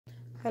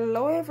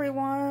Hello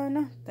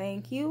everyone,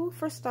 thank you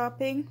for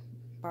stopping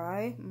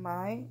by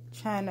my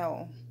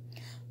channel.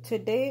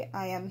 Today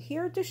I am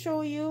here to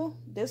show you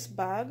this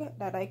bag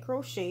that I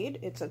crocheted.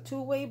 It's a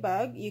two-way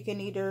bag. You can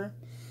either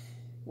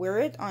wear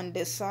it on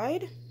this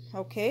side,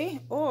 okay,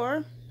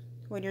 or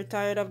when you're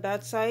tired of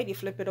that side, you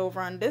flip it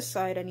over on this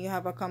side and you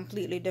have a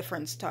completely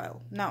different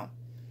style. Now,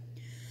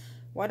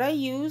 what I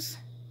used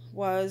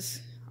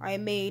was I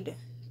made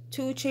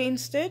 2 chain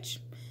stitch,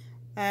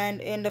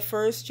 and in the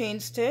first chain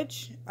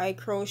stitch I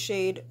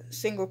crocheted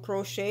single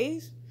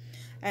crochets,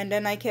 and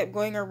then I kept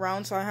going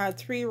around, so I had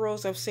 3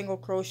 rows of single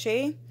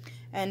crochet,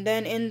 and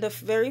then in the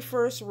very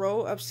first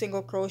row of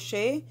single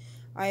crochet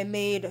I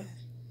made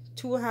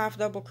 2 half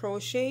double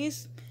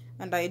crochets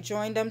and I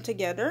joined them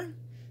together,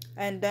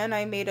 and then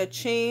I made a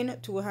chain,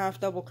 2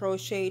 half double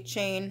crochet,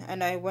 chain,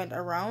 and I went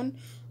around.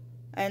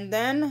 And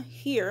then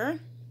here,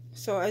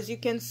 so as you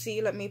can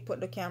see, let me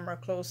put the camera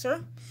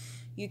closer,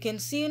 you can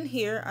see in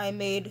here I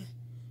made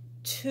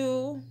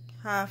 2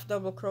 half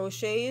double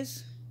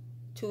crochets,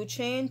 2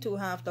 chain, 2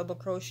 half double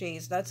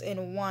crochets. That's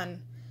in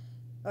one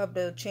of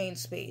the chain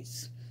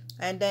space.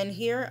 And then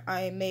here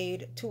I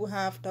made 2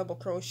 half double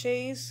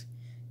crochets.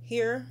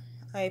 Here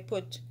I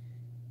put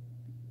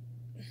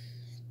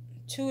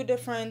 2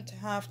 different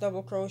half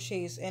double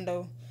crochets in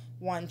the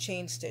one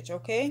chain stitch.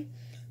 Okay,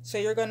 so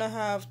you're gonna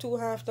have 2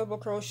 half double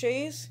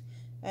crochets,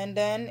 and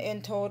then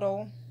in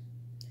total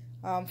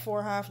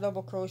 4 half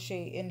double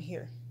crochet in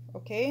here.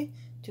 Okay,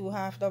 2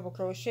 half double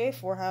crochet,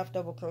 4 half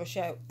double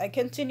crochet. I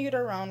continued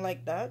around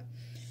like that,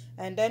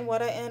 and then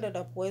what I ended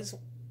up with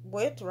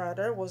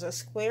was a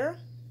square,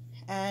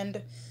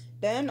 and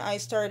then I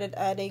started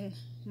adding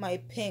my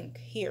pink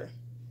here.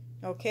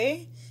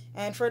 Okay,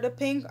 and for the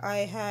pink I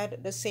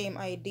had the same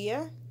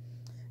idea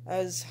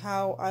as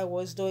how I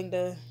was doing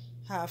the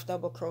half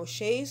double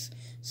crochets,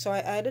 so I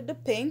added the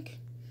pink,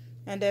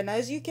 and then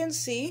as you can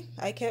see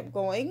I kept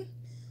going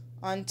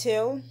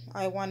until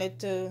I wanted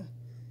to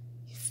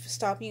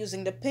stop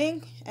using the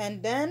pink,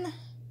 and then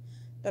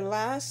the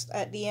last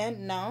at the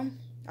end, now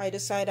I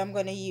decide I'm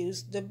going to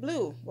use the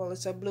blue. Well,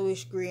 it's a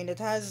bluish green. It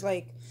has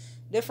like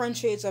different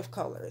shades of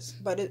colors,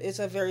 but it's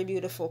a very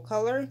beautiful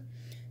color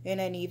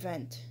in any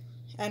event.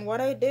 And what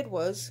I did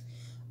was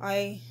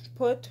I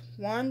put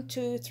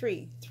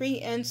 3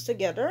 ends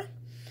together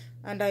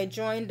and I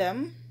joined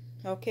them,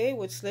 okay,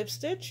 with slip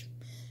stitch.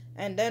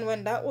 And then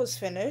when that was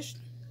finished,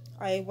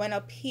 I went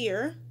up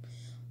here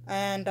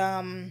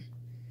and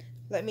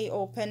let me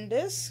open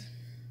this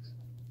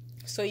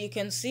so you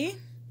can see.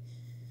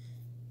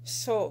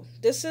 So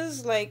this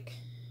is like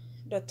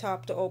the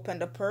top to open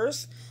the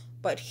purse,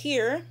 but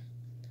here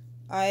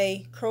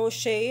I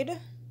crocheted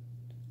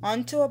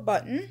onto a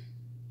button.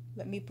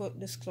 Let me put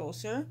this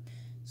closer.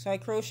 So I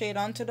crocheted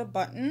onto the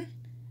button,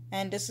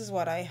 and this is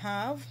what I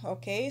have.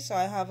 Okay, so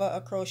I have a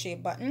crochet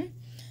button,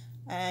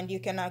 and you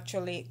can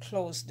actually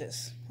close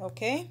this.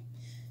 Okay,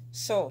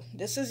 so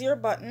this is your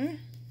button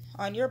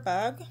on your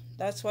bag.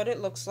 That's what it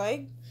looks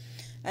like.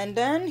 And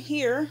then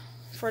here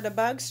for the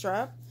bag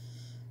strap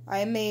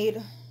I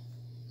made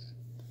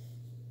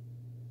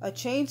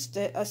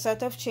a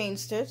set of chain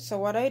stitch. So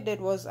what I did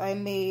was I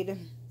made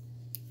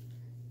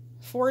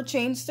 4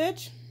 chain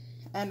stitch,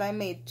 and I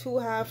made 2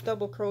 half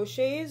double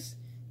crochets,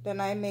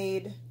 then I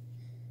made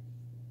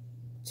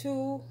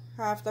 2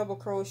 half double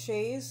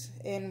crochets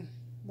in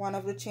one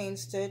of the chain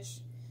stitch,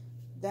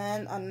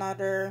 then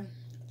another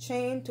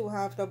chain, 2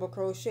 half double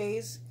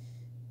crochets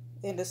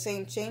in the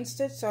same chain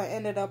stitch. So I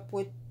ended up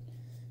with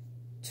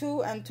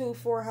 2 and 2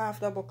 4 half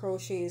double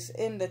crochets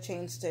in the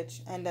chain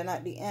stitch, and then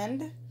at the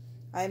end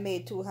I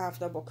made 2 half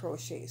double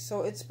crochets.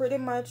 So it's pretty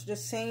much the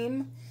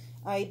same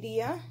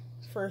idea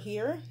for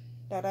here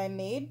that I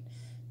made.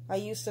 I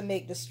used to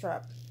make the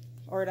strap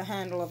or the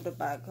handle of the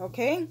bag.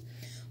 Okay,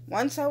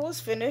 once I was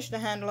finished the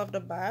handle of the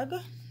bag,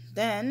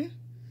 then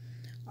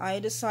I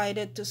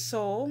decided to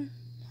sew.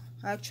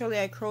 Actually,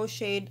 I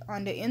crocheted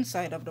on the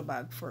inside of the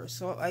bag first.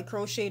 So I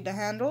crocheted the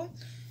handle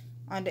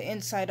on the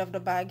inside of the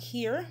bag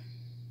here.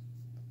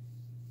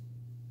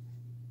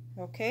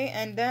 Okay,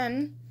 and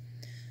then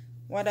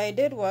what I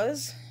did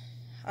was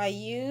I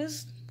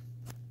used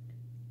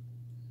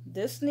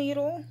this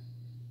needle,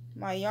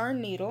 my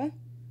yarn needle,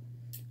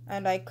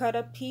 and I cut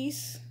a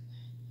piece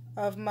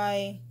of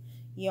my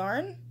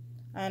yarn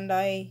and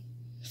I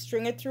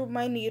string it through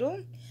my needle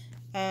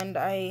and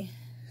I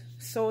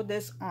sewed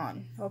this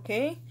on.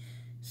 Okay,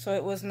 so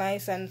it was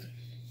nice and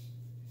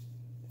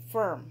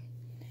firm.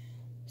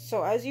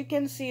 So as you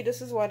can see,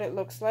 this is what it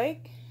looks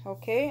like.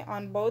 Okay,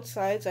 on both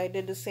sides I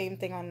did the same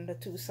thing on the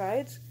 2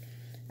 sides,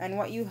 and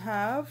what you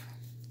have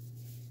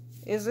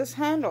is this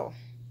handle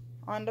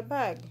on the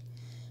bag.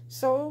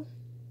 So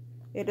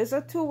it is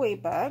a 2-way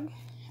bag,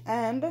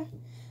 and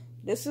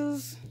this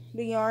is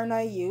the yarn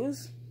I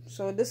use.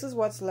 So this is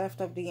what's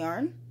left of the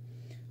yarn.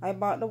 I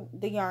bought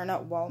the yarn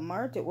at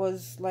Walmart. It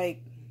was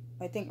like,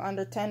 I think,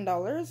 under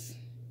 $10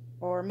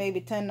 or maybe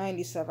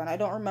 $10.97. I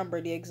don't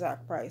remember the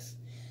exact price,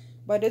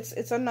 but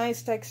it's a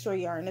nice texture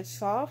yarn. It's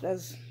soft,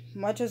 as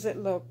much as it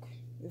look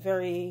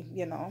very,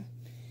 you know,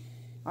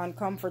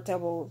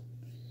 uncomfortable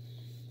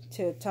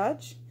to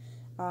touch.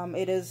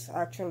 It is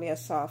actually a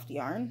soft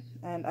yarn,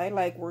 and I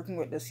like working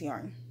with this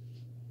yarn.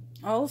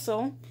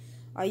 Also,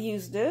 I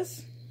use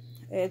this.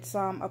 It's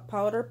a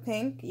powder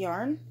pink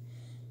yarn,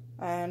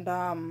 and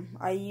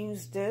I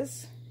use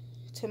this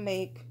to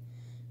make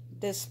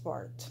this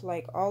part.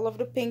 Like all of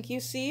the pink you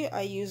see,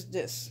 I use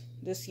this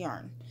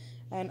yarn,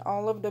 and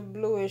all of the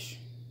bluish,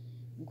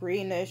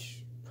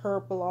 greenish,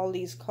 purple, all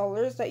these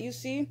colors that you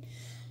see,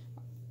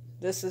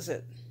 this is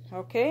it.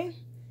 Okay,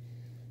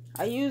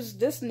 I use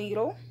this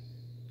needle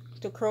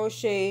to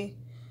crochet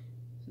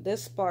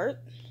this part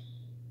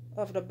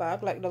of the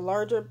bag, like the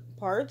larger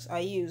parts. I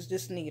use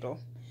this needle.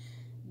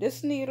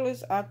 This needle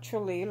is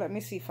actually, let me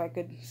see if I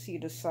could see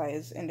the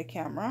size in the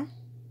camera.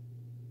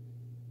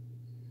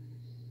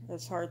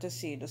 It's hard to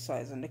see the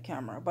size in the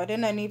camera, but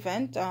in any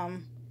event,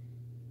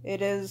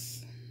 it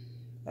is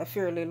a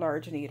fairly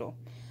large needle.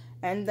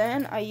 And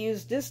then I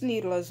use this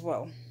needle as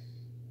well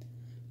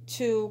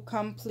to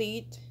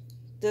complete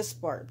this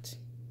part.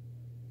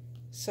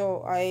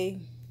 So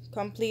I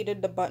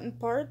completed the button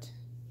part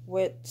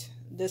with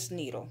this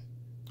needle.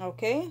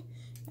 Okay,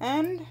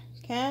 and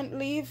can't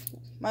leave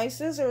my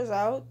scissors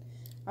out.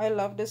 I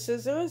love the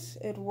scissors.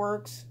 It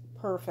works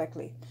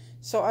perfectly.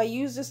 So I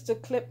use this to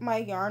clip my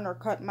yarn or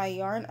cut my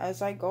yarn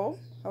as I go.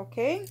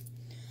 Okay,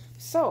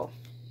 so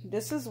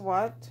this is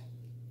what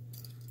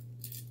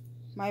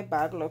my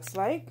bag looks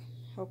like.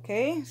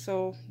 Okay,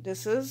 so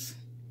this is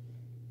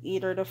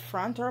either the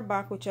front or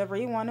back, whichever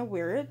you want to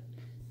wear it,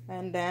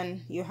 and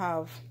then you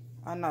have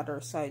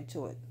another side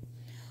to it.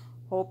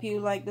 Hope you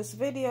like this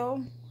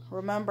video.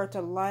 Remember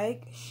to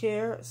like,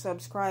 share,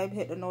 subscribe,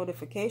 hit the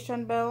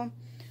notification bell.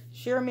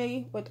 Share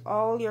me with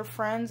all your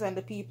friends and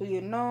the people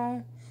you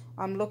know.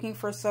 I'm looking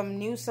for some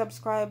new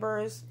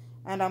subscribers,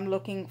 and I'm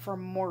looking for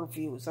more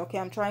views. Okay,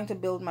 I'm trying to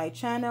build my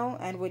channel,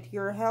 and with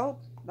your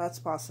help, that's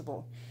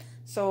possible.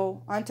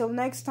 So until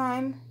next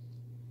time,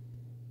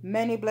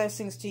 many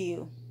blessings to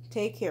you.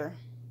 Take care.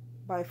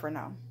 Bye for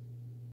now.